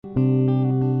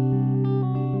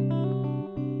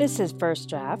This is First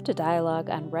Draft, a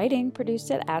dialogue on writing produced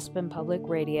at Aspen Public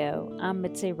Radio. I'm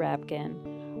Mitzi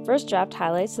Rabkin. First Draft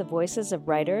highlights the voices of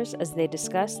writers as they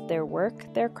discuss their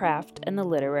work, their craft, and the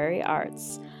literary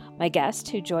arts. My guest,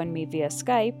 who joined me via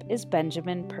Skype, is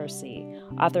Benjamin Percy,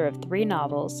 author of 3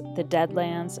 novels, The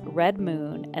Deadlands, Red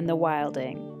Moon, and The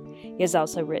Wilding. He has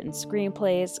also written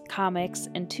screenplays, comics,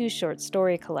 and 2 short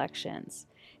story collections.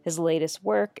 His latest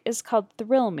work is called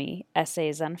Thrill Me,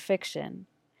 Essays on Fiction.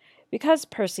 Because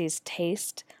Percy's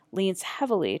taste leans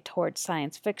heavily towards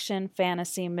science fiction,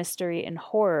 fantasy, mystery, and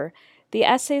horror, the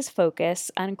essays focus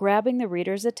on grabbing the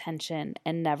reader's attention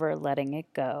and never letting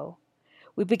it go.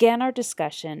 We began our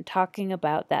discussion talking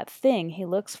about that thing he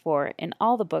looks for in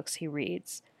all the books he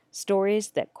reads, stories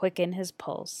that quicken his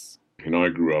pulse. I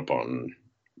grew up on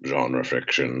genre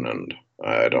fiction, and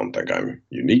I don't think I'm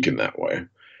unique in that way.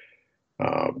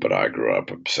 But I grew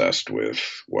up obsessed with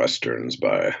Westerns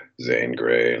by Zane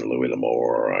Grey and Louis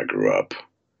L'Amour. I grew up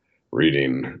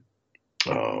reading,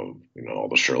 all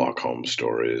the Sherlock Holmes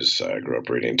stories. I grew up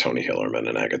reading Tony Hillerman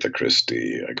and Agatha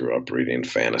Christie. I grew up reading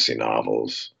fantasy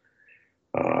novels,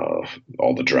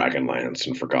 all the Dragonlance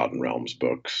and Forgotten Realms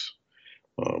books,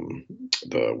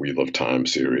 the Wheel of Time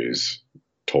series,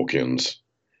 Tolkien's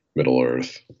Middle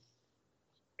Earth,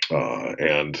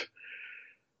 and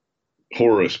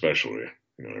horror especially.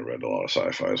 I read a lot of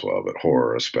sci-fi as well, but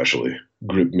horror especially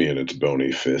gripped me in its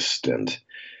bony fist. And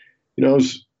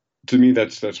to me,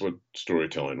 that's what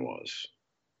storytelling was.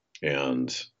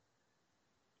 And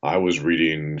I was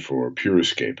reading for pure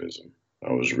escapism.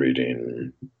 I was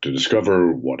reading to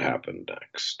discover what happened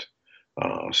next,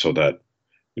 so that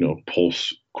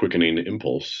pulse quickening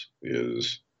impulse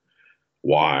is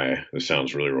why this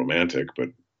sounds really romantic, but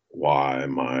why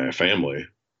my family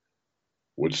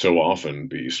would so often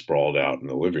be sprawled out in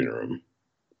the living room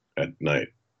at night,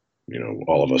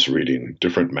 all of us reading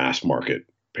different mass market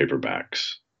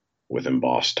paperbacks with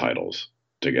embossed titles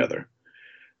together.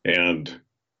 And,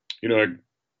 I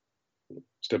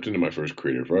stepped into my first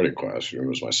creative writing class. It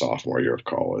was my sophomore year of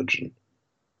college. And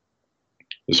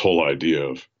this whole idea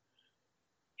of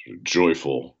sort of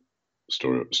joyful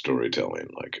storytelling,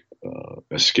 like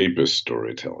escapist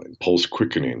storytelling, pulse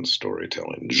quickening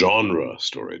storytelling, genre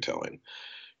storytelling.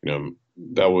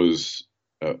 That was,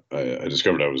 I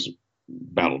discovered I was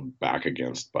battled back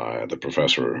against by the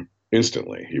professor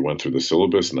instantly. He went through the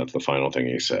syllabus, and that's the final thing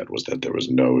he said, was that there was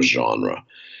no genre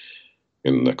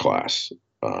in the class,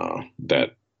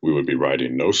 that we would be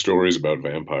writing no stories about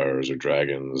vampires or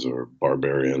dragons or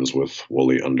barbarians with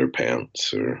woolly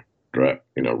underpants or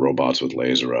robots with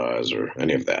laser eyes or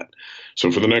any of that.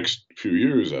 So for the next few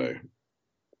years, I,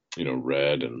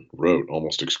 read and wrote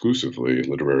almost exclusively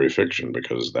literary fiction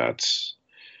because that's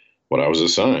what I was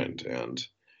assigned. And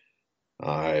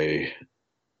I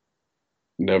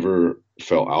never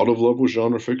fell out of love with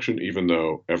genre fiction, even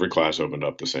though every class opened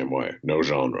up the same way. No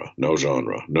genre, no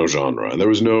genre, no genre. And there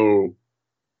was no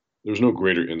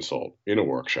greater insult in a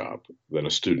workshop than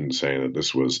a student saying that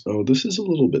this is a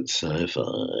little bit sci-fi,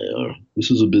 or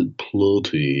this is a bit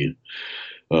plotty.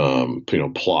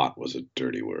 Plot was a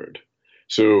dirty word.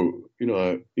 So,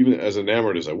 even as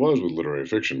enamored as I was with literary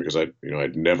fiction, because I'd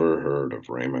never heard of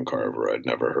Raymond Carver, I'd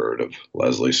never heard of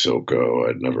Leslie Silko,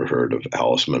 I'd never heard of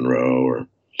Alice Munro or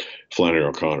Flannery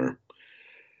O'Connor,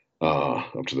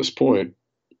 up to this point,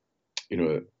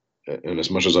 and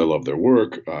as much as I love their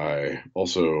work, I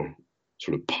also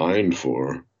sort of pined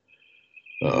for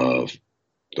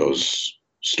those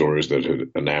stories that had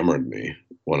enamored me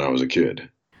when I was a kid.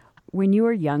 When you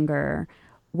were younger,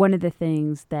 one of the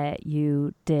things that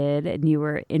you did, and you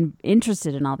were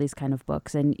interested in all these kind of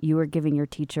books, and you were giving your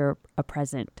teacher a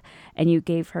present, and you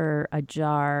gave her a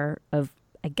jar of,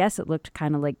 I guess it looked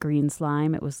kind of like green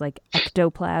slime. It was like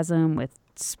ectoplasm with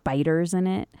spiders in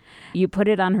it. You put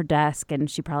it on her desk,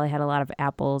 and she probably had a lot of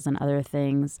apples and other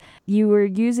things. You were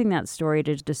using that story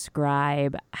to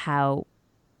describe how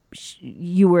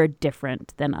you were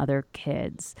different than other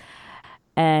kids.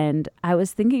 And I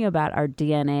was thinking about our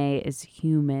DNA as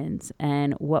humans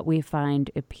and what we find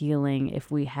appealing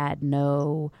if we had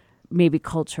no maybe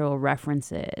cultural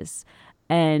references.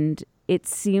 And it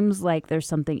seems like there's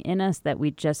something in us that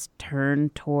we just turn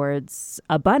towards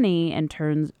a bunny and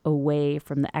turns away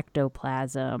from the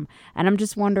ectoplasm. And I'm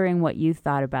just wondering what you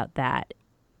thought about that.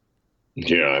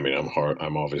 Yeah,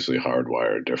 I'm obviously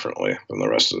hardwired differently than the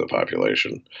rest of the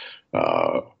population.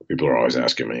 People are always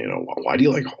asking me, why do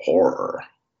you like horror?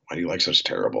 Why do you like such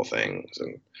terrible things?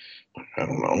 And I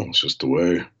don't know. It's just the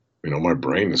way, my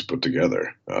brain is put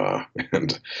together.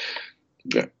 And,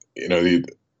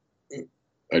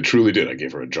 I truly did. I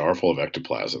gave her a jar full of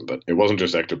ectoplasm, but it wasn't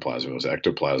just ectoplasm. It was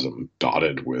ectoplasm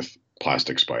dotted with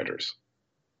plastic spiders.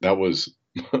 That was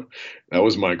that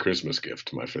was my Christmas gift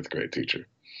to my fifth grade teacher,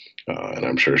 and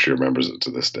I'm sure she remembers it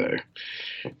to this day.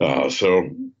 So,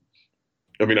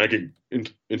 I mean, I could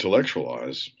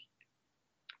intellectualize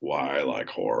why I like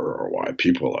horror or why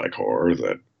people like horror.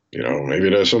 That maybe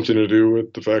it has something to do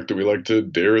with the fact that we like to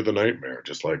dare the nightmare,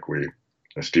 just like we,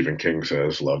 as Stephen King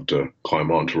says, love to climb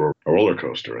onto a roller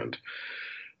coaster and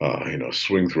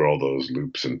swing through all those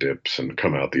loops and dips and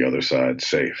come out the other side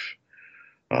safe.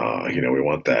 We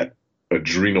want that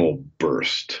adrenal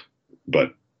burst,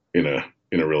 but in a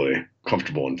really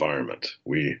comfortable environment.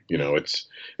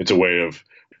 It's a way of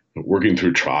working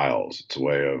through trials. It's a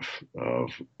way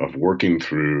of working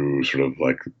through sort of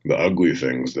like the ugly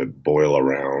things that boil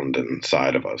around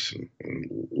inside of us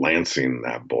and lancing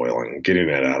that boiling, getting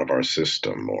it out of our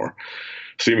system. Or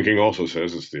Stephen King also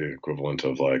says it's the equivalent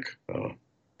of like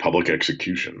public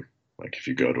execution. Like if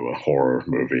you go to a horror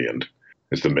movie and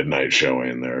it's the midnight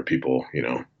showing, there are people,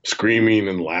 screaming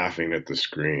and laughing at the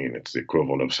screen. It's the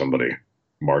equivalent of somebody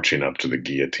marching up to the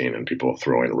guillotine and people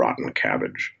throwing rotten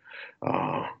cabbage.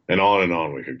 And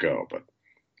on we could go. But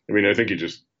I mean, I think when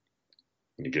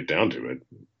you get down to it,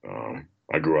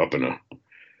 I grew up in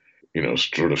a,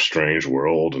 sort of strange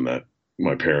world, and that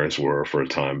my parents were for a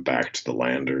time back to the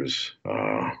landers.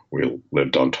 We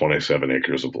lived on 27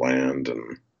 acres of land,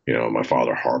 and my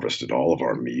father harvested all of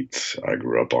our meats. I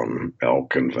grew up on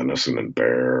elk and venison and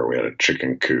bear. We had a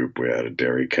chicken coop. We had a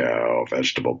dairy cow,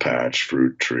 vegetable patch,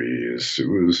 fruit trees. It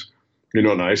was,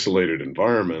 an isolated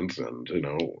environment. And,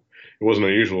 it wasn't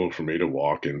unusual for me to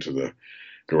walk into the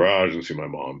garage and see my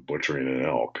mom butchering an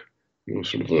elk. It was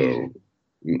sort of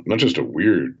not just a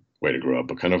weird way to grow up,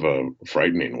 but kind of a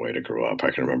frightening way to grow up.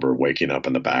 I can remember waking up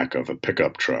in the back of a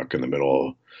pickup truck in the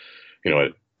middle,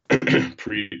 at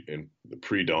in the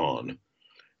pre-dawn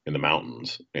in the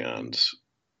mountains, and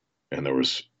there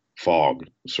was fog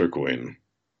circling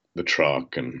the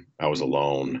truck, and I was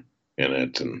alone in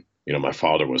it, and my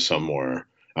father was somewhere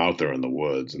out there in the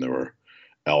woods, and there were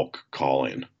elk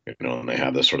calling, and they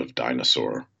have this sort of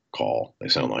dinosaur call. They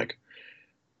sound like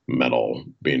metal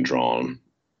being drawn,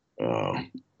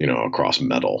 across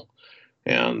metal,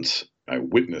 and I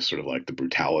witnessed sort of like the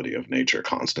brutality of nature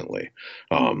constantly.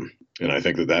 And I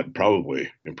think that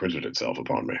probably imprinted itself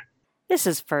upon me. This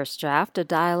is First Draft, a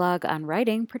dialogue on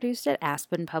writing produced at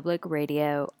Aspen Public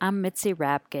Radio. I'm Mitzi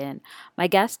Rapkin. My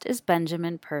guest is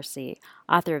Benjamin Percy,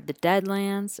 author of The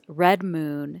Deadlands, Red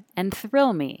Moon, and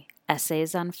Thrill Me,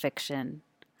 Essays on Fiction.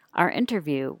 Our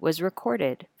interview was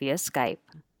recorded via Skype.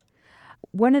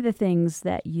 One of the things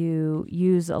that you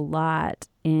use a lot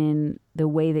in the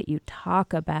way that you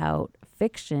talk about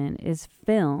fiction is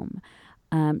film.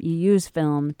 You use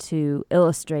film to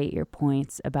illustrate your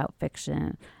points about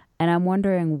fiction. And I'm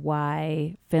wondering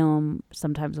why film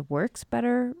sometimes works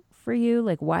better for you,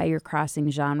 like why you're crossing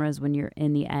genres when you're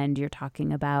in the end, you're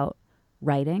talking about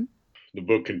writing. The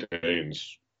book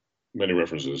contains many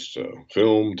references to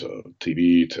film, to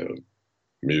TV, to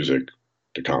music,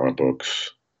 to comic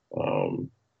books,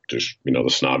 just, the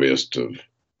snobbiest of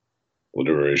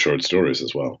literary short stories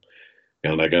as well.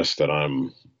 And I guess that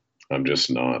I'm just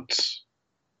not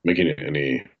making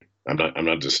any, I'm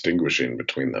not distinguishing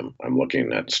between them. I'm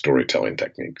looking at storytelling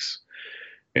techniques,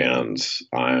 and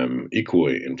I'm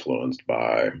equally influenced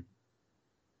by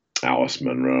Alice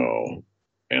Munro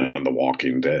and The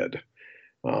Walking Dead.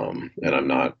 And I'm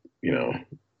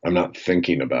not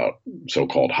thinking about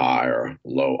so-called high or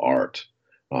low art.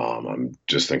 I'm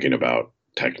just thinking about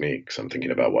techniques. I'm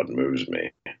thinking about what moves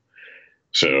me.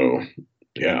 So,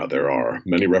 yeah, there are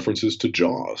many references to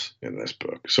Jaws in this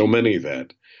book. So many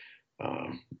that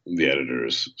the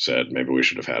editors said maybe we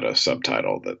should have had a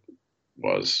subtitle that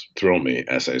was Thrill Me,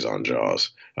 Essays on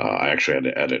Jaws. I actually had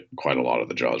to edit quite a lot of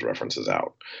the Jaws references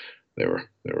out. They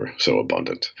were so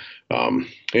abundant. And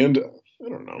I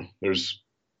don't know, there's,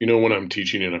 when I'm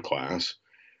teaching in a class,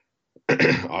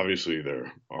 obviously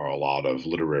there are a lot of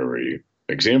literary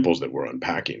examples that we're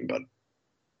unpacking, but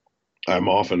I'm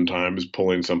oftentimes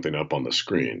pulling something up on the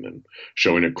screen and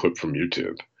showing a clip from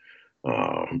YouTube,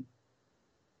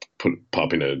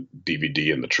 popping a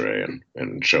DVD in the tray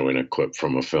and showing a clip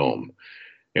from a film.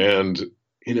 And,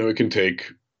 it can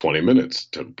take 20 minutes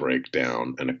to break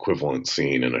down an equivalent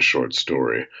scene in a short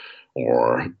story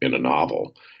or in a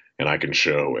novel. And I can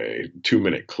show a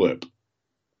 2-minute clip,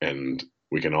 and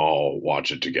we can all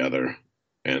watch it together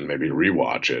and maybe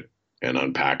rewatch it and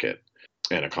unpack it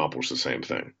and accomplish the same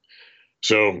thing.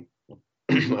 So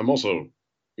I'm also,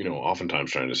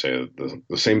 oftentimes trying to say that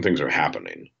the same things are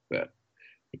happening, that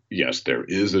Yes, there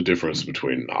is a difference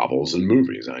between novels and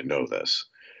movies. I know this.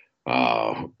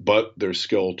 But their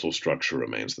skeletal structure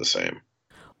remains the same.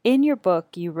 In your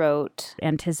book, you wrote,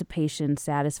 anticipation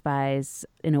satisfies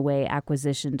in a way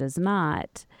acquisition does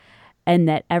not, and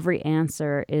that every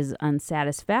answer is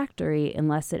unsatisfactory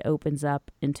unless it opens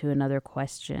up into another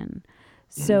question.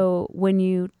 Mhm. So when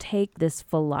you take this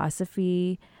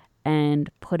philosophy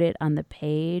and put it on the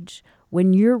page,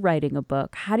 when you're writing a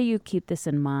book, how do you keep this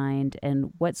in mind,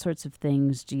 and what sorts of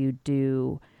things do you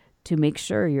do to make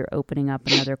sure you're opening up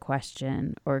another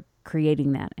question or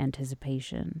creating that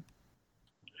anticipation?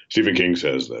 Stephen King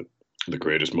says that the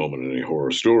greatest moment in any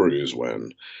horror story is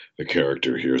when the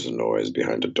character hears a noise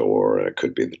behind a door, and it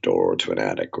could be the door to an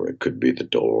attic, or it could be the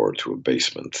door to a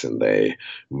basement, and they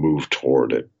move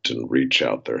toward it and reach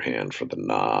out their hand for the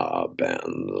knob,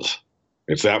 and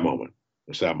it's that moment.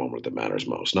 It's that moment that matters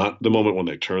most, not the moment when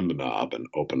they turn the knob and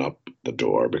open up the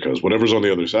door, because whatever's on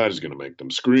the other side is going to make them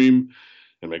scream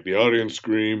and make the audience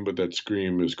scream, but that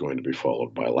scream is going to be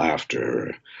followed by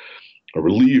laughter, a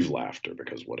relieved laughter,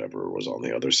 because whatever was on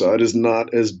the other side is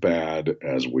not as bad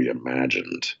as we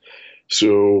imagined.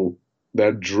 So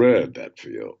that dread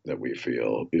that we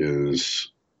feel is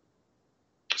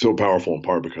so powerful, in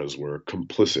part because we're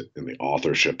complicit in the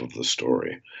authorship of the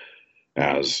story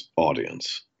as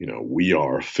audience. We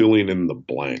are filling in the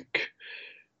blank.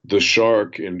 The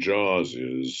shark in Jaws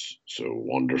is so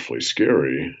wonderfully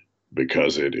scary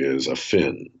because it is a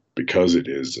fin, because it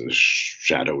is a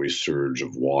shadowy surge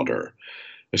of water.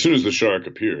 As soon as the shark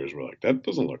appears, we're like, that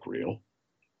doesn't look real.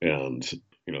 And,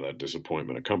 that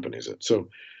disappointment accompanies it. So,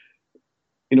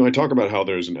 I talk about how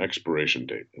there's an expiration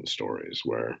date in stories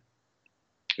where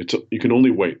you can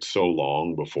only wait so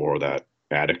long before that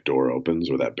attic door opens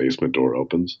or that basement door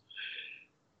opens.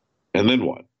 And then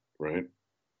what, right?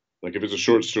 Like if it's a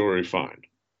short story, fine.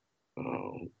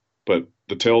 But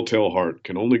the telltale heart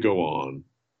can only go on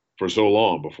for so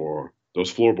long before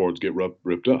those floorboards get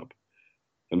ripped up.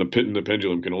 And the pit and the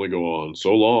pendulum can only go on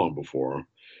so long before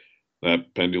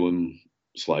that pendulum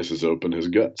slices open his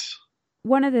guts.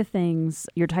 One of the things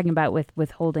you're talking about with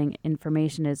withholding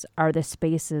information is are the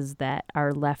spaces that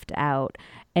are left out.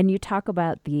 And you talk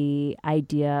about the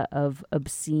idea of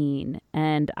obscene.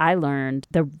 And I learned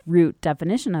the root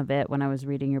definition of it when I was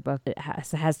reading your book. It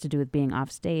has to do with being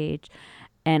off stage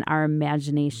and our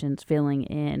imaginations filling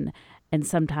in. And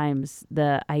sometimes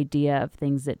the idea of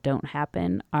things that don't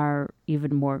happen are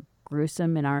even more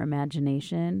gruesome in our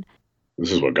imagination.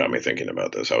 This is what got me thinking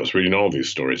about this. I was reading all these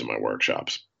stories in my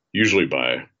workshops, usually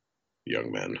by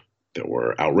young men that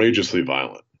were outrageously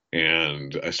violent.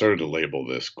 And I started to label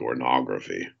this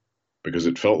pornography because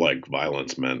it felt like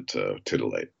violence meant to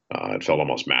titillate. It felt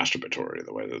almost masturbatory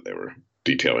the way that they were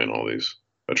detailing all these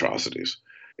atrocities.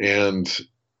 And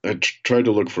I tried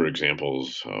to look for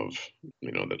examples of,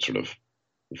 that sort of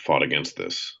fought against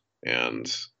this.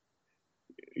 And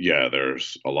yeah,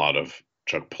 there's a lot of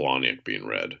Chuck Palahniuk being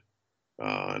read.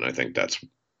 And I think that's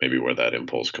maybe where that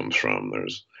impulse comes from.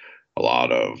 There's a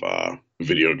lot of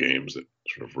video games that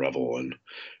sort of revel in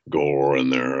gore,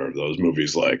 and there are those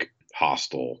movies like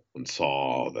Hostel and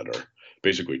Saw that are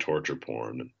basically torture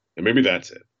porn, and maybe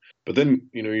that's it. But then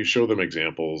you show them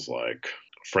examples like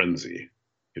Frenzy,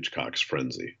 Hitchcock's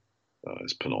Frenzy,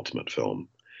 his penultimate film,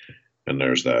 and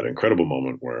there's that incredible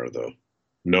moment where the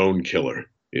known killer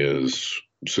is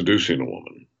seducing a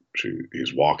woman.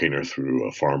 He's walking her through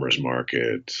a farmer's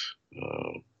market,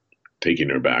 taking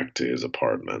her back to his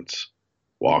apartment,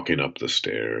 walking up the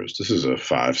stairs. This is a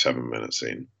 5, 7 minute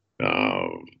scene. Uh,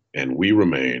 and we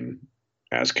remain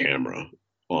as camera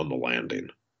on the landing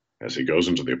as he goes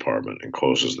into the apartment and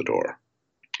closes the door.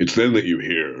 It's then that you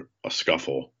hear a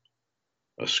scuffle,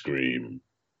 a scream,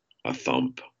 a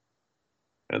thump,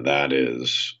 and that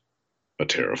is a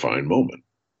terrifying moment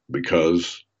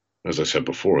because, as I said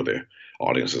before, the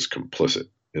audience is complicit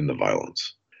in the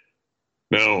violence.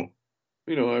 Now,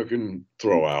 I can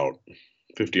throw out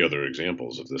 50 other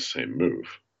examples of this same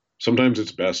move. Sometimes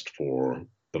it's best for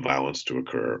the violence to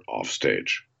occur off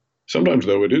stage. Sometimes,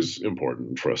 though, it is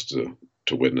important for us to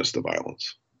witness the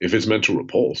violence. If it's meant to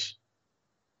repulse,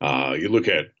 you look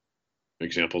at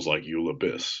examples like Eula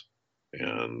Biss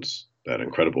and that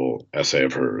incredible essay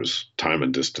of hers, Time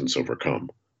and Distance Overcome.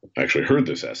 I actually heard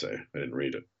this essay. I didn't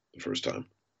read it the first time.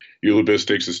 Eula Biss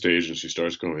takes the stage and she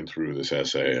starts going through this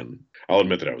essay, and I'll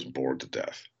admit that I was bored to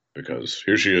death because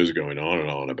here she is going on and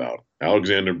on about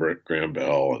Alexander Graham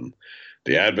Bell and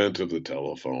the advent of the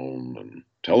telephone and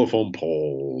telephone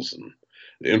poles and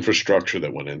the infrastructure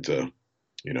that went into,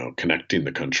 connecting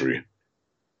the country.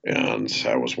 And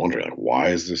I was wondering, like, why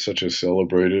is this such a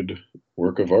celebrated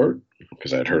work of art?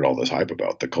 Because I'd heard all this hype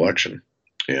about the collection.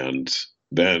 And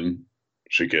then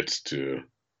she gets to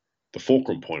the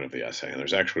fulcrum point of the essay, and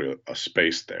there's actually a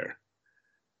space there.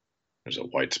 There's a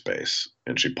white space,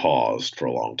 and she paused for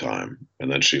a long time,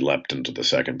 and then she leapt into the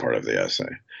second part of the essay.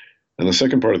 And the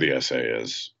second part of the essay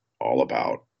is all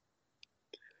about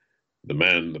the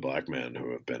black men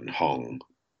who have been hung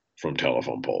from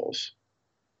telephone poles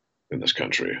in this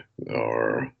country,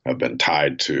 or have been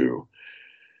tied to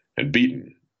and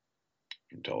beaten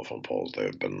from telephone poles.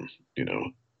 They've been,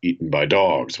 eaten by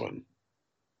dogs when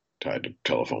tied to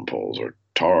telephone poles, or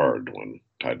tarred when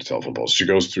tied to telephone poles. She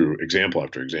goes through example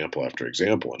after example after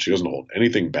example, and she doesn't hold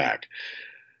anything back.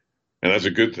 And that's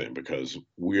a good thing, because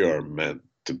we are meant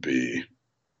to be,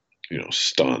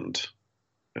 stunned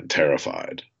and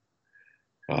terrified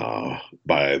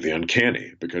by the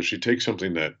uncanny, because she takes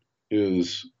something that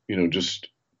is,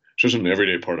 just an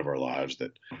everyday part of our lives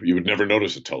that you would never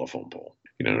notice a telephone pole.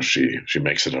 She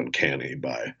makes it uncanny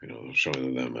by,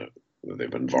 showing them that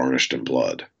they've been varnished in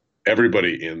blood.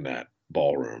 Everybody in that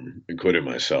ballroom, including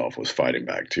myself, was fighting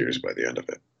back tears by the end of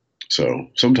it. So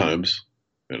sometimes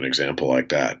an example like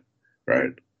that,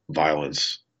 right?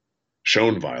 Violence,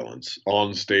 shown violence,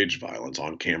 on stage violence,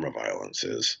 on camera violence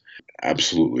is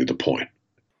absolutely the point.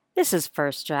 This is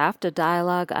First Draft, a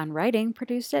dialogue on writing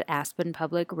produced at Aspen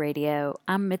Public Radio.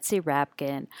 I'm Mitzi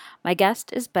Rapkin. My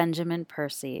guest is Benjamin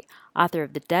Percy, author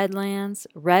of The Deadlands,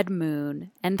 Red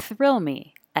Moon, and Thrill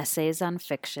Me, Essays on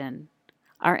Fiction.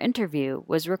 Our interview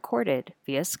was recorded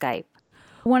via Skype.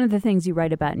 One of the things you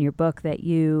write about in your book that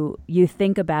you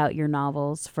think about your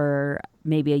novels for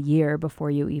maybe a year before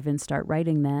you even start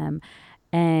writing them.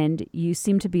 And you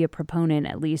seem to be a proponent,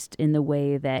 at least in the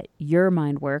way that your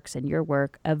mind works and your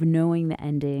work, of knowing the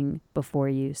ending before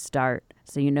you start,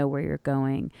 so you know where you're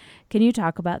going. Can you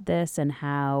talk about this and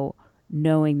how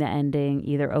knowing the ending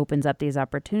either opens up these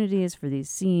opportunities for these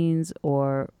scenes,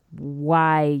 or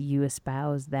why you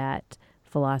espouse that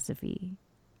philosophy?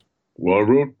 Well, I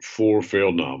wrote 4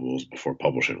 failed novels before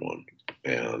publishing one,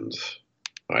 and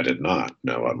I did not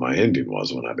know what my ending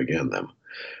was when I began them.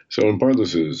 So in part,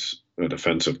 this is a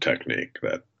defensive technique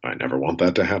that I never want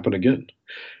that to happen again.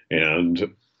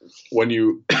 And when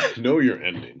you know your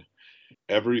ending,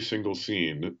 every single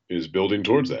scene is building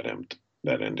towards that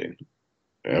ending.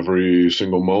 Every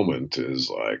single moment is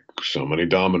like so many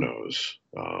dominoes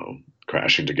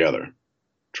crashing together,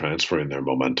 transferring their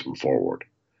momentum forward.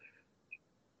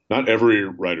 Not every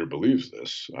writer believes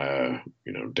this.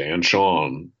 Dan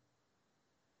Shawn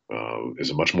has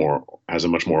a much more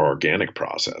organic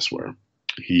process where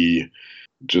he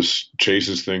just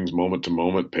chases things moment to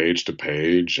moment, page to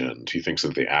page, and he thinks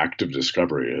that the act of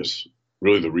discovery is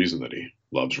really the reason that he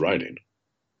loves writing.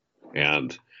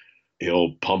 And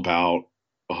he'll pump out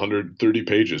 130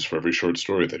 pages for every short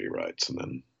story that he writes, and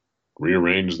then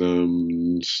rearrange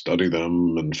them, study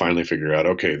them, and finally figure out,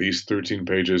 okay, these 13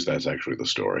 pages, that's actually the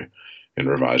story, and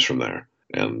revise from there.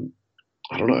 And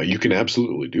I don't know, you can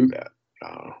absolutely do that.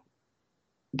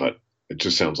 But it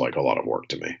just sounds like a lot of work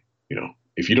to me.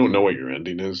 If you don't know what your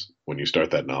ending is when you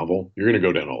start that novel, you're going to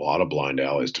go down a lot of blind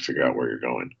alleys to figure out where you're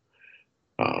going.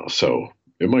 So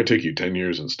it might take you 10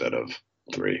 years instead of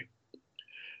 3.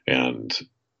 And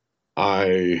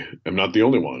I am not the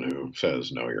only one who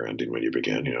says know your ending when you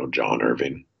begin. John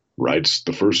Irving writes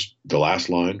the last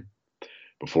line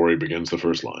before he begins the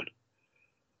first line.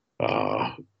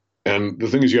 And the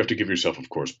thing is, you have to give yourself, of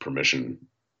course, permission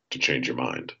to change your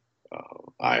mind.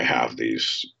 I have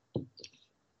these,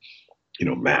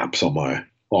 maps on my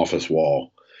office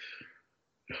wall.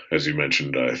 As you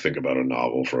mentioned, I think about a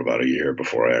novel for about a year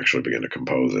before I actually begin to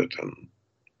compose it.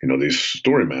 And, these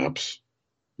story maps,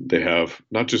 they have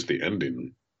not just the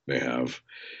ending, they have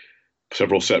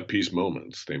several set piece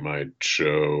moments. They might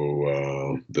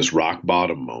show this rock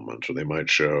bottom moment, or they might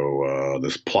show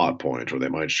this plot point, or they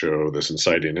might show this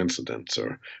inciting incident,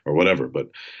 or whatever. But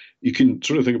you can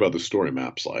sort of think about the story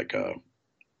maps like a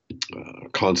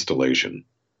constellation,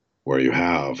 where you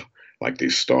have like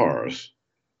these stars,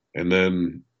 and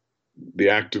then the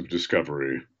act of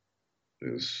discovery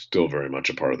is still very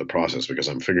much a part of the process, because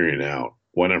I'm figuring out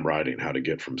when I'm writing how to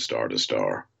get from star to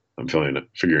star. I'm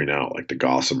figuring out like the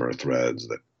gossamer threads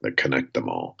that connect them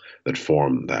all, that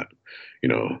form that,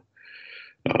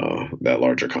 that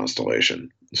larger constellation.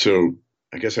 So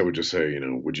I guess I would just say,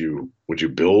 would you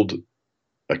build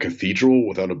a cathedral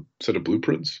without a set of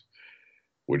blueprints?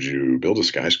 Would you build a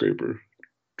skyscraper?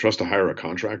 Trust to hire a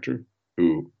contractor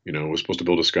who, was supposed to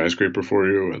build a skyscraper for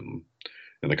you, and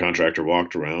the contractor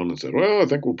walked around and said, well, I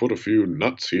think we'll put a few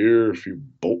nuts here, a few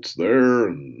bolts there,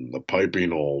 and the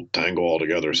piping will tangle all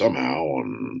together somehow,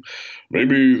 and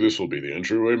maybe this will be the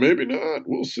entryway, maybe not,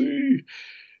 we'll see.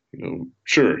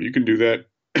 Sure, you can do that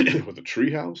with a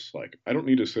treehouse, like I don't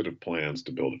need a set of plans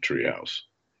to build a treehouse.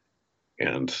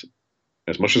 And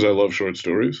as much as I love short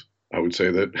stories, I would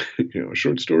say that a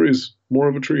short story is more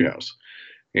of a treehouse.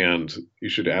 And you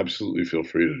should absolutely feel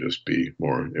free to just be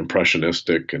more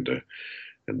impressionistic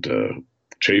and to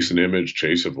chase an image,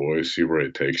 chase a voice, see where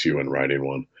it takes you in writing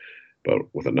one. But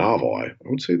with a novel, I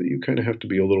would say that you kind of have to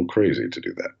be a little crazy to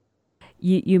do that.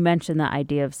 You mentioned the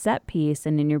idea of set piece,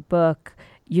 and in your book,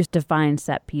 you define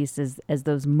set pieces as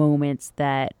those moments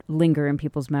that linger in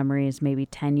people's memories, maybe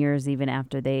 10 years even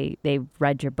after they've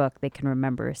read your book, they can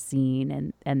remember a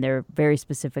scene, and they're very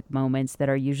specific moments that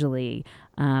are usually,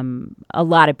 a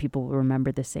lot of people will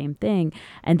remember the same thing,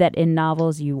 and that in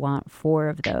novels you want four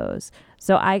of those.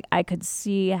 So I could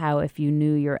see how if you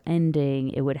knew your ending,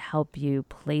 it would help you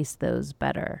place those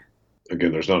better.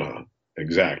 Again, there's not a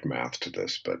exact math to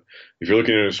this, but if you're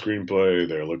looking at a screenplay,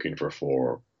 they're looking for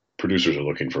four. Producers are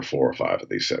looking for 4 or 5 of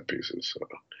these set pieces. So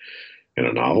in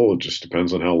a novel, it just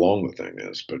depends on how long the thing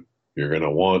is, but you're going to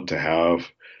want to have,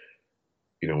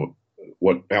 you know,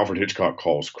 what Alfred Hitchcock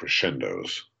calls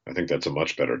crescendos. I think that's a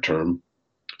much better term.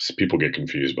 People get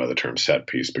confused by the term set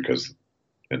piece because,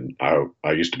 and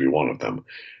I used to be one of them.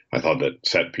 I thought that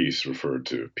set piece referred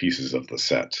to pieces of the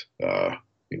set,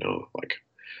 like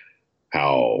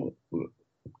how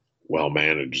well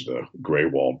managed the gray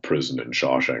walled prison in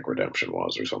Shawshank Redemption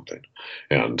was or something.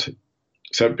 And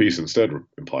set piece instead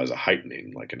implies a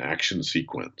heightening, like an action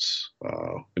sequence.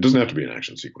 It doesn't have to be an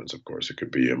action sequence, of course. It could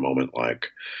be a moment like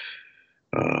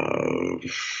uh,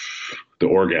 the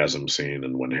orgasm scene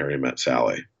in When Harry Met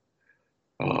Sally.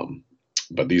 Um,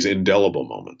 but these indelible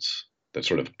moments that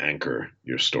sort of anchor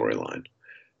your storyline.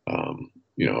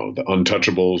 The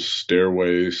Untouchables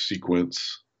stairway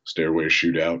sequence, stairway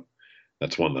shootout.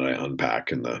 That's one that I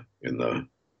unpack in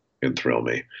Thrill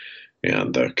Me,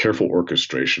 and the careful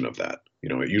orchestration of that.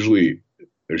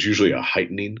 There's usually a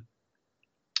heightening,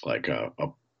 like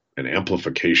an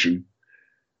amplification.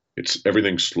 It's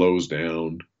everything slows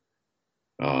down,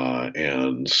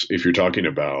 and if you're talking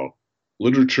about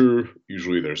literature,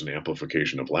 usually there's an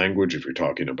amplification of language. If you're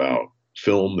talking about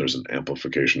film, there's an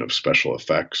amplification of special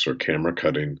effects or camera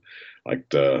cutting, like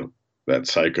that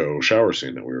psycho shower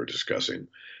scene that we were discussing.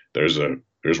 There's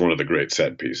one of the great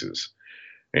set pieces.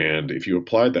 And if you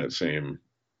applied that same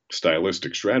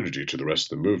stylistic strategy to the rest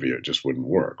of the movie, it just wouldn't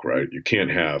work, right? You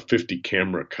can't have 50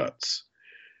 camera cuts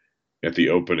at the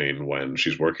opening when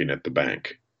she's working at the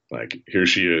bank. Like here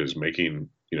she is making,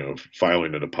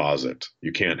 filing a deposit.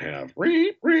 You can't have,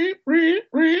 the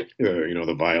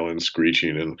violin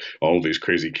screeching and all these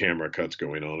crazy camera cuts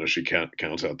going on as she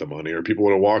counts out the money, or people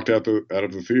would have walked out of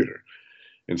the theater.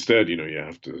 Instead, you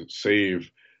have to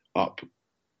save up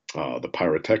the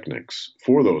pyrotechnics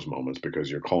for those moments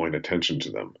because you're calling attention to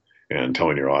them and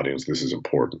telling your audience this is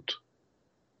important.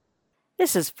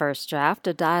 This is First Draft,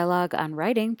 a dialogue on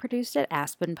writing produced at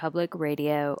Aspen Public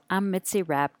Radio. I'm Mitzi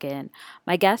Rapkin.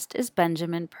 My guest is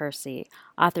Benjamin Percy,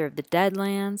 author of The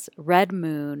Deadlands, Red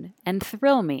Moon, and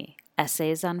Thrill Me,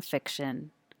 Essays on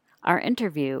Fiction. Our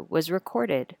interview was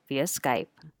recorded via Skype.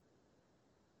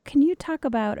 Can you talk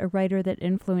about a writer that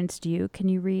influenced you? Can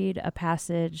you read a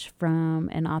passage from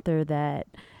an author that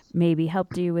maybe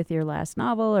helped you with your last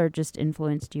novel or just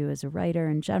influenced you as a writer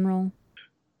in general?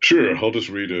 Sure, I'll just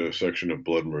read a section of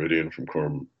Blood Meridian from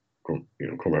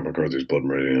Cormac McCarthy's Blood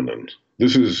Meridian, and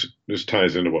this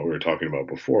ties into what we were talking about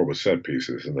before with set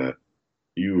pieces, and that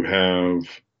you have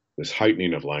this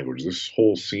heightening of language. This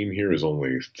whole scene here is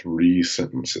only 3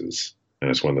 sentences, and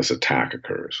it's when this attack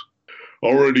occurs.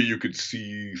 Already you could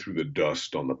see through the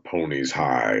dust on the ponies'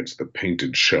 hides, the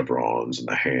painted chevrons in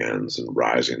the hands, and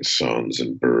rising suns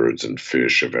and birds and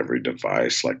fish of every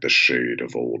device like the shade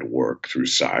of old work through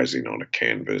sizing on a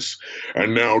canvas.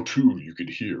 And now, too, you could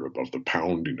hear above the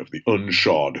pounding of the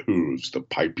unshod hooves the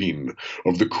piping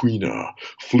of the quina,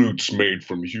 flutes made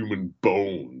from human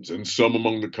bones, and some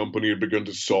among the company had begun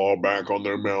to saw back on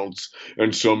their mounts,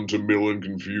 and some to mill in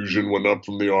confusion when up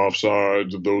from the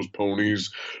offsides of those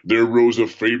ponies there rose a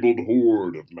fabled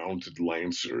horde of mounted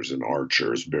lancers and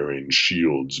archers bearing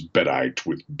shields bedight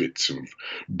with bits of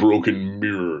broken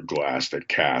mirror glass that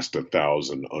cast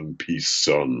 1,000 unpieced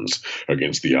suns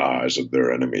against the eyes of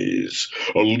their enemies.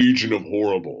 A legion of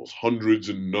horribles, hundreds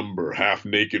in number, half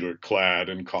naked or clad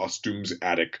in costumes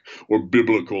Attic or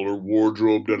biblical or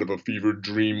wardrobed out of a fevered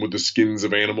dream with the skins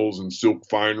of animals and silk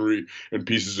finery and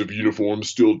pieces of uniform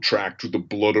still tracked with the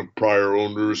blood of prior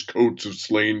owners, coats of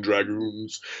slain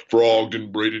dragoons. For all togged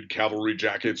and braided cavalry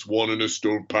jackets, one in a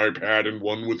stovepipe hat and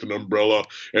one with an umbrella,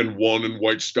 and one in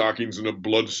white stockings and a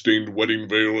blood-stained wedding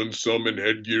veil, and some in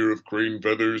headgear of crane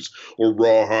feathers or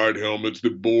rawhide helmets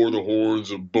that bore the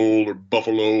horns of bull or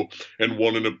buffalo, and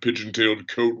one in a pigeon-tailed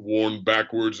coat worn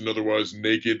backwards and otherwise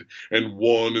naked, and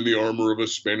one in the armor of a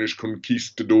Spanish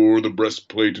conquistador, the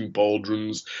breastplate and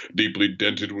pauldrons deeply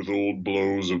dented with old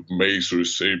blows of mace or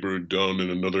saber done in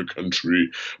another country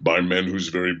by men whose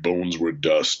very bones were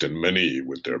dust, and many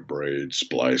with their braids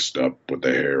spliced up with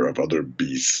the hair of other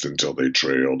beasts until they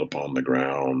trailed upon the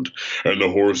ground, and the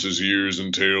horses' ears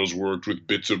and tails worked with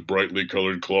bits of brightly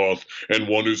colored cloth, and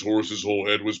one whose horse's whole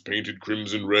head was painted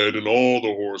crimson red, and all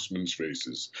the horsemen's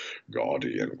faces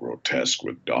gaudy and grotesque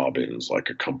with daubings like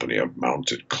a company of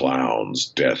mounted clowns,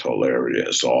 death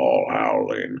hilarious, all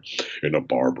howling in a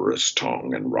barbarous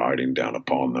tongue, and riding down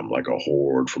upon them like a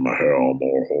horde from a hell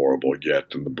more horrible yet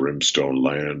than the brimstone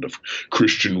land of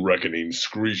Christian reckoning,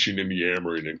 screeching and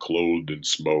yammering and clothed in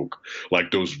smoke,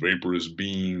 like those vaporous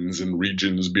beings in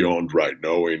regions beyond right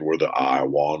knowing, where the eye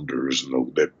wanders and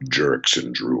the lip jerks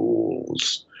and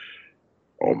drools.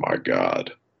 "Oh my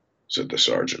God," said the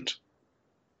sergeant.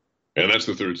 And that's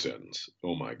the third sentence.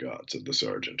 "Oh my God," said the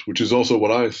sergeant, which is also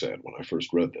what I said when I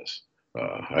first read this.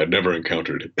 I had never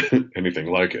encountered anything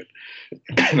like it.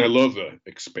 And I love the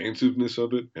expansiveness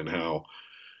of it and how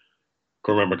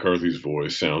Cormac McCarthy's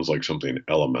voice sounds like something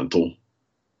elemental.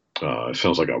 It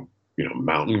sounds like a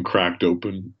mountain cracked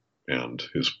open and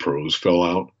his prose fell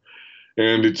out.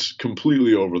 And it's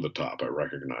completely over the top. I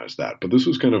recognize that. But this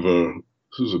was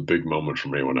a big moment for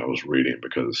me when I was reading,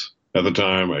 because at the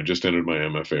time I just entered my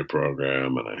MFA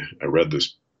program, and I read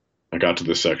this. I got to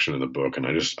this section in the book, and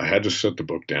I had to set the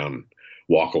book down and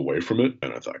walk away from it.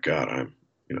 And I thought, God,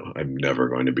 I'm never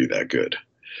going to be that good.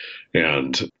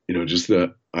 And, just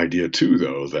the idea too,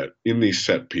 though, that in these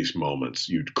set piece moments,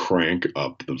 you'd crank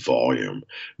up the volume.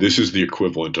 This is the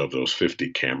equivalent of those 50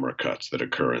 camera cuts that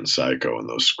occur in Psycho and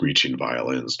those screeching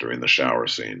violins during the shower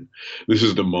scene. This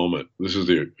is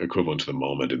the equivalent to the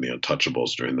moment in The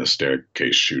Untouchables during the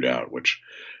staircase shootout, which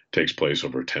takes place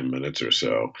over 10 minutes or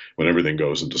so, when everything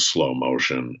goes into slow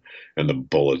motion and the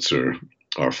bullets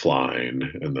are flying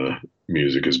and the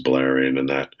music is blaring, and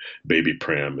that baby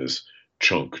pram is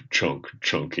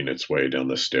chunking its way down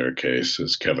the staircase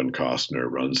as Kevin Costner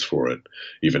runs for it,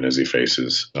 even as he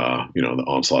faces, the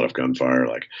onslaught of gunfire.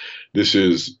 Like, this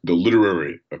is the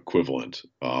literary equivalent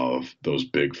of those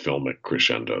big filmic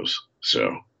crescendos.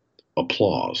 So,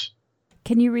 applause.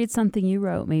 Can you read something you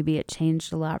wrote? Maybe it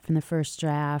changed a lot from the first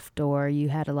draft, or you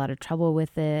had a lot of trouble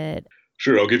with it.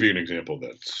 Sure, I'll give you an example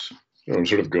that's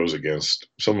sort of goes against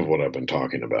some of what I've been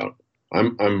talking about.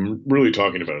 I'm really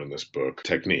talking about in this book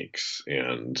techniques,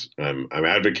 and I'm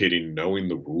advocating knowing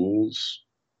the rules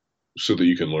so that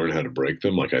you can learn how to break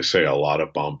them. Like I say, a lot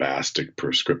of bombastic,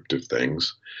 prescriptive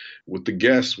things with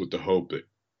the hope that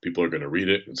people are going to read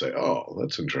it and say, "Oh,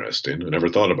 that's interesting. I never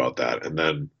thought about that." And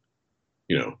then,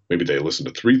 maybe they listen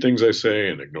to 3 things I say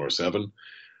and ignore 7.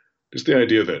 Just the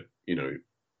idea that,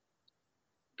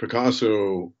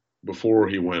 Picasso, before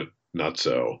he went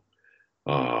nutso,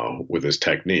 with his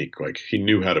technique, like, he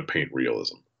knew how to paint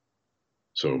realism.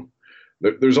 So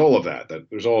there's all of that.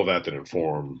 There's all of that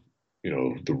inform,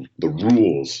 the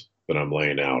rules that I'm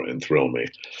laying out and thrill me.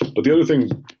 But the other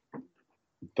thing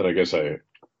that I guess I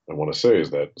want to say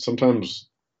is that sometimes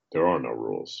there are no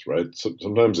rules, right? So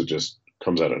sometimes it just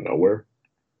comes out of nowhere.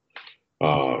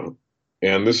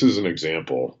 And this is an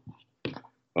example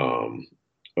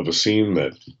of a scene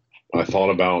that I thought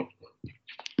about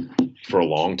for a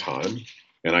long time,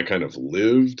 and I kind of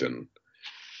lived. And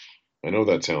I know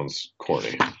that sounds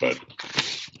corny, but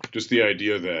just the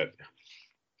idea that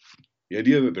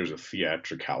there's a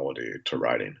theatricality to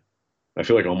writing. I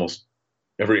feel like almost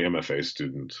every MFA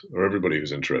student or everybody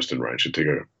who's interested in writing should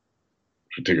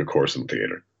take a course in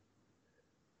theater,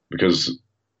 because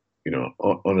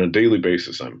on a daily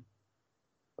basis I'm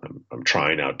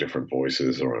trying out different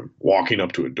voices, or I'm walking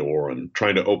up to a door and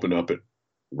trying to open up it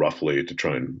roughly to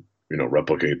try and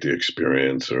replicate the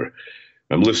experience, or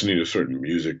I'm listening to certain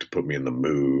music to put me in the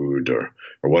mood, or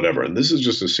whatever. And this is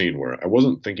just a scene where I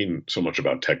wasn't thinking so much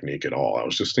about technique at all. I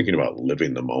was just thinking about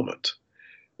living the moment.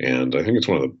 And I think it's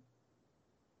one of the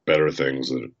better things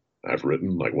that I've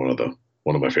written, like one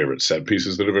of my favorite set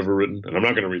pieces that I've ever written. And I'm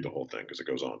not going to read the whole thing because it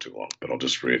goes on too long, but I'll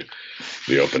just read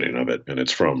the opening of it. And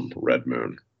it's from Red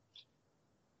Moon.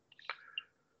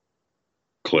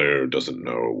 Claire doesn't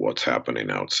know what's happening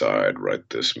outside right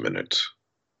this minute,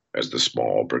 as the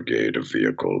small brigade of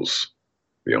vehicles,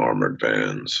 the armored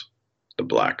vans, the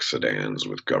black sedans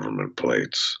with government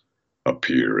plates,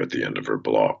 appear at the end of her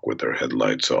block with their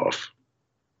headlights off.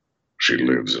 She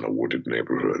lives in a wooded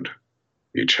neighborhood,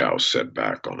 each house set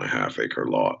back on a half-acre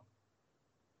lot.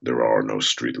 There are no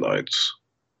streetlights,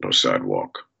 no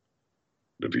sidewalk.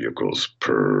 The vehicles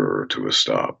purr to a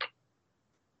stop.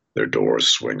 Their doors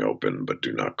swing open but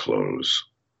do not close.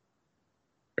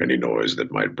 Any noise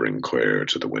that might bring Claire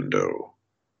to the window,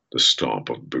 the stomp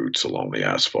of boots along the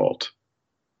asphalt,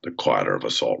 the clatter of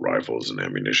assault rifles and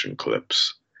ammunition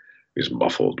clips, is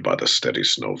muffled by the steady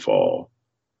snowfall,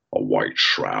 a white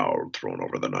shroud thrown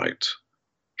over the night.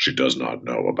 She does not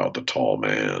know about the tall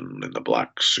man in the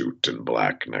black suit and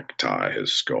black necktie,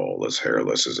 his skull as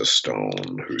hairless as a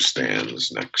stone, who stands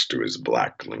next to his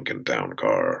black Lincoln Town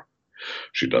Car.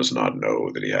 She does not know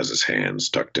that he has his hands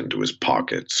tucked into his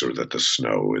pockets, or that the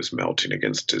snow is melting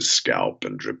against his scalp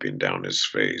and dripping down his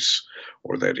face,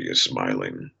 or that he is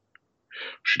smiling.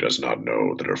 She does not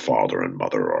know that her father and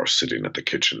mother are sitting at the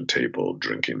kitchen table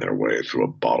drinking their way through a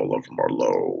bottle of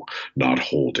Merlot, not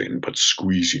holding but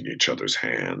squeezing each other's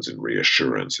hands in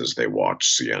reassurance as they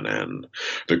watch CNN,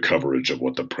 the coverage of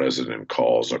what the president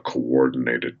calls a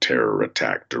coordinated terror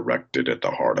attack directed at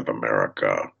the heart of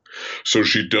America. So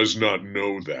she does not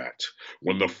know that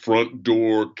when the front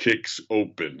door kicks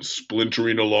open,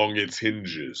 splintering along its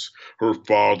hinges, her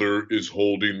father is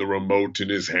holding the remote in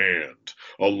his hand,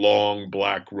 a long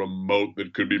black remote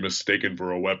that could be mistaken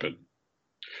for a weapon.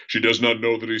 She does not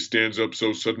know that he stands up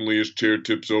so suddenly his chair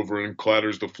tips over and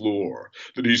clatters the floor,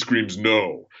 that he screams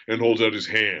no and holds out his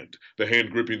hand, the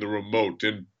hand gripping the remote,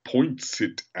 and points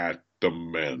it at the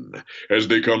men as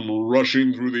they come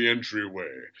rushing through the entryway,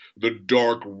 the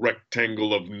dark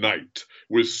rectangle of night,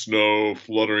 with snow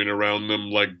fluttering around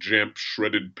them like damp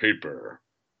shredded paper.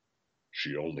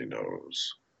 She only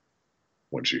knows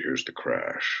when she hears the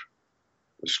crash,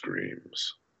 the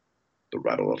screams, the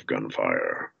rattle of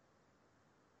gunfire,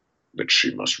 that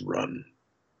she must run.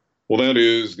 Well, that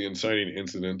is the inciting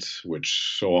incident,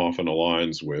 which so often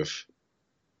aligns with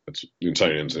that's the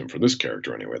inciting incident for this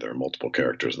character anyway. There are multiple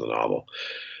characters in the novel.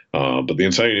 But the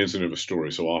inciting incident of a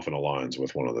story so often aligns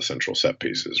with one of the central set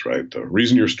pieces, right? The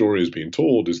reason your story is being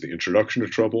told is the introduction to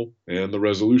trouble and the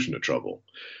resolution to trouble.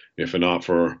 If not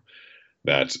for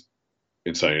that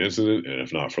inciting incident, and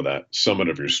if not for that summit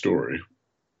of your story,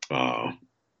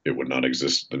 it would not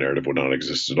exist. The narrative would not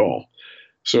exist at all.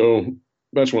 So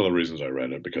that's one of the reasons I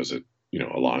read it, because it,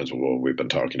 aligns with what we've been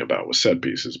talking about with set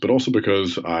pieces, but also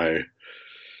because I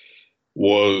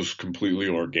was completely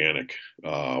organic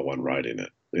when writing it.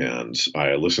 And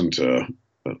I listened to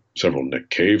several Nick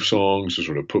Cave songs to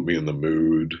sort of put me in the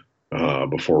mood.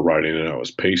 Before writing it, I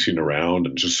was pacing around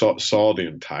and just saw the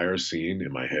entire scene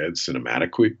in my head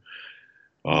cinematically.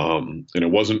 And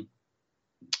it wasn't,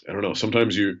 I don't know,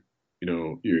 sometimes you're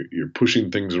pushing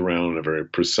things around in a very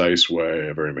precise way,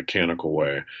 a very mechanical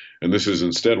way. And this is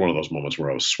instead one of those moments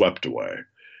where I was swept away.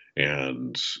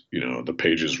 And, the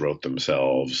pages wrote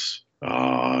themselves.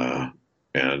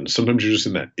 And sometimes you're just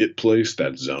in that it place,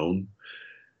 that zone.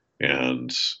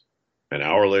 And an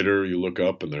hour later, you look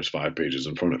up and there's 5 pages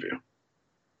in front of you.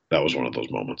 That was one of those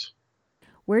moments.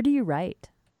 Where do you write?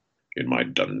 In my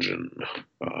dungeon.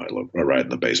 I write in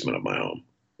the basement of my home.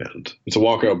 And it's a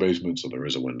walkout basement, so there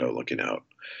is a window looking out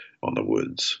on the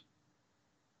woods.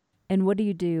 And what do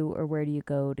you do, or where do you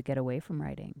go to get away from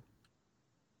writing?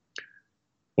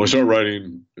 Well, I start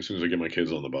writing as soon as I get my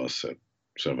kids on the bus at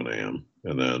 7 a.m.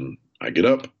 And then I get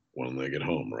up when they get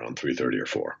home around 3:30 or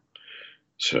 4.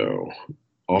 So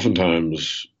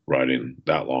oftentimes writing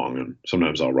that long, and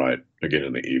sometimes I'll write again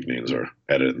in the evenings, or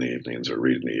edit in the evenings, or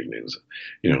read in the evenings.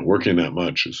 Working that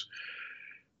much is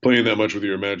playing that much with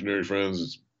your imaginary friends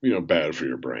is bad for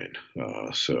your brain.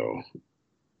 So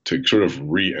to sort of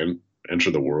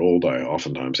re-enter the world, I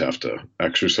oftentimes have to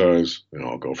exercise.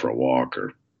 I'll go for a walk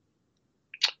or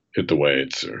hit the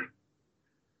weights or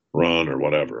run or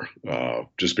whatever,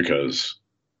 just because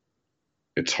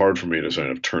it's hard for me to sort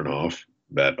of turn off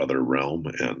that other realm.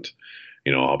 And,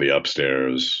 I'll be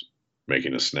upstairs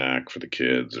making a snack for the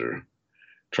kids, or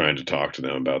trying to talk to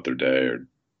them about their day, or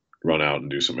run out and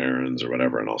do some errands or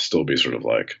whatever. And I'll still be sort of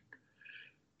like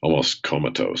almost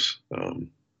comatose.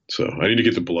 So I need to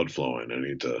get the blood flowing. I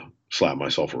need to slap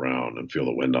myself around and feel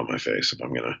the wind on my face if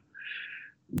I'm going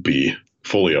to be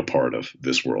fully a part of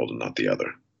this world and not the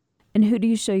other. And who do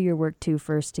you show your work to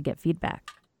first to get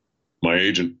feedback? My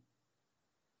agent.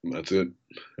 That's it.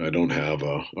 I don't have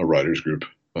a writer's group.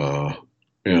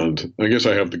 And I guess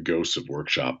I have the ghosts of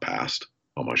workshop past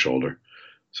on my shoulder.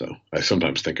 So I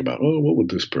sometimes think about, what would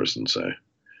this person say?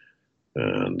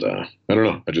 And I don't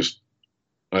know.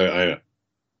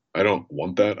 I don't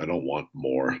want that. I don't want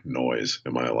more noise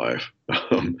in my life.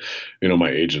 My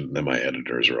agent and then my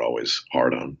editors are always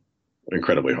hard on.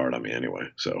 incredibly hard on me anyway.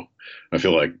 So I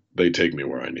feel like they take me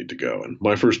where I need to go. And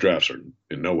my first drafts are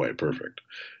in no way perfect,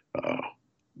 uh,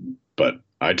 but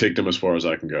I take them as far as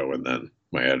I can go. And then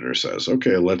my editor says,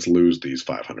 "Okay, let's lose these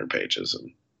 500 pages,"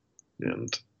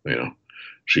 and you know,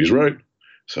 she's right.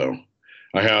 So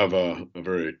I have a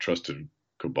very trusted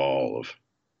cabal of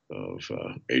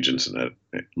agents and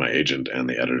my agent and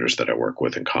the editors that I work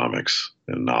with in comics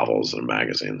and novels and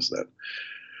magazines that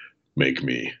make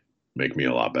me make me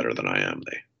a lot better than I am.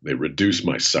 They reduce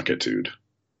my suckitude.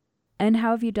 And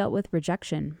how have you dealt with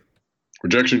rejection?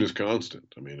 Rejection is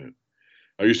constant. I mean,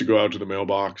 I used to go out to the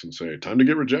mailbox and say, "Time to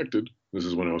get rejected." This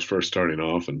is when I was first starting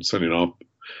off and sending off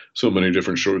so many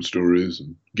different short stories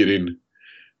and getting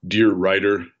dear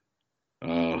writer,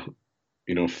 uh,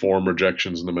 form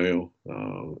rejections in the mail.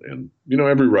 And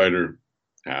every writer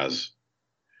has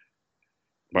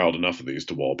filed enough of these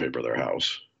to wallpaper their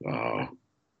house.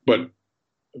 But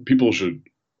people should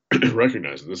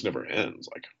recognize that this never ends.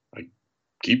 Like, I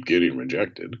keep getting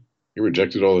rejected. You're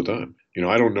rejected all the time.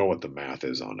 I don't know what the math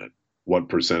is on it. What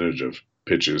percentage of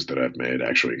pitches that I've made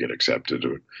actually get accepted?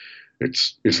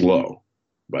 It's low.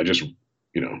 But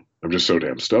I'm just so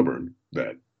damn stubborn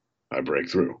that I break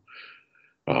through.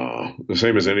 The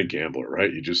same as any gambler,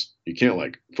 right? You can't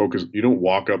like focus. You don't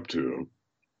walk up to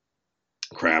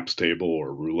a craps table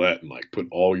or roulette and like put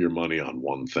all your money on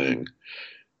one thing.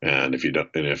 And if you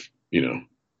don't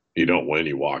win,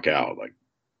 you walk out. Like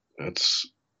that's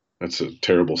a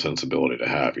terrible sensibility to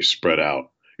have. You spread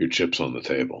out your chips on the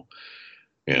table,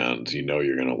 and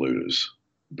you're going to lose.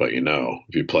 But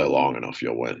if you play long enough,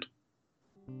 you'll win.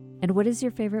 And what is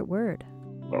your favorite word?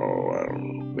 Oh, I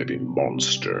don't know. Maybe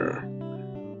monster.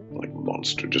 Like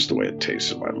monster, just the way it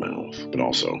tastes in my mouth. But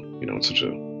also,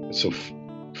 it's so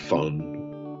fun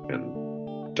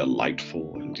and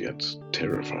delightful and yet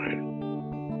terrifying.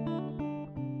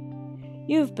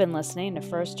 You've been listening to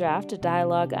First Draft, a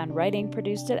dialogue on writing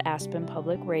produced at Aspen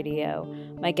Public Radio.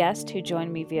 My guest, who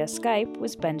joined me via Skype,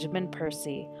 was Benjamin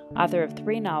Percy, author of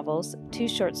 3 novels, 2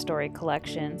 short story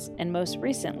collections, and most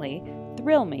recently,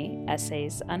 Thrill Me,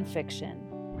 Essays on Fiction.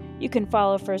 You can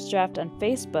follow First Draft on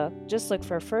Facebook. Just look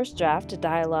for First Draft, a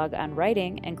dialogue on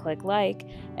writing, and click like,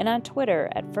 and on Twitter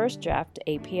at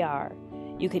FirstDraftAPR.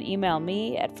 You can email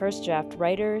me at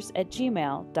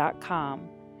firstdraftwriters@gmail.com.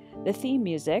 The theme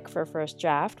music for First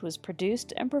Draft was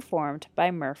produced and performed by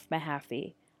Murph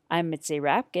Mahaffey. I'm Mitzi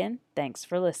Rapkin. Thanks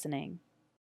for listening.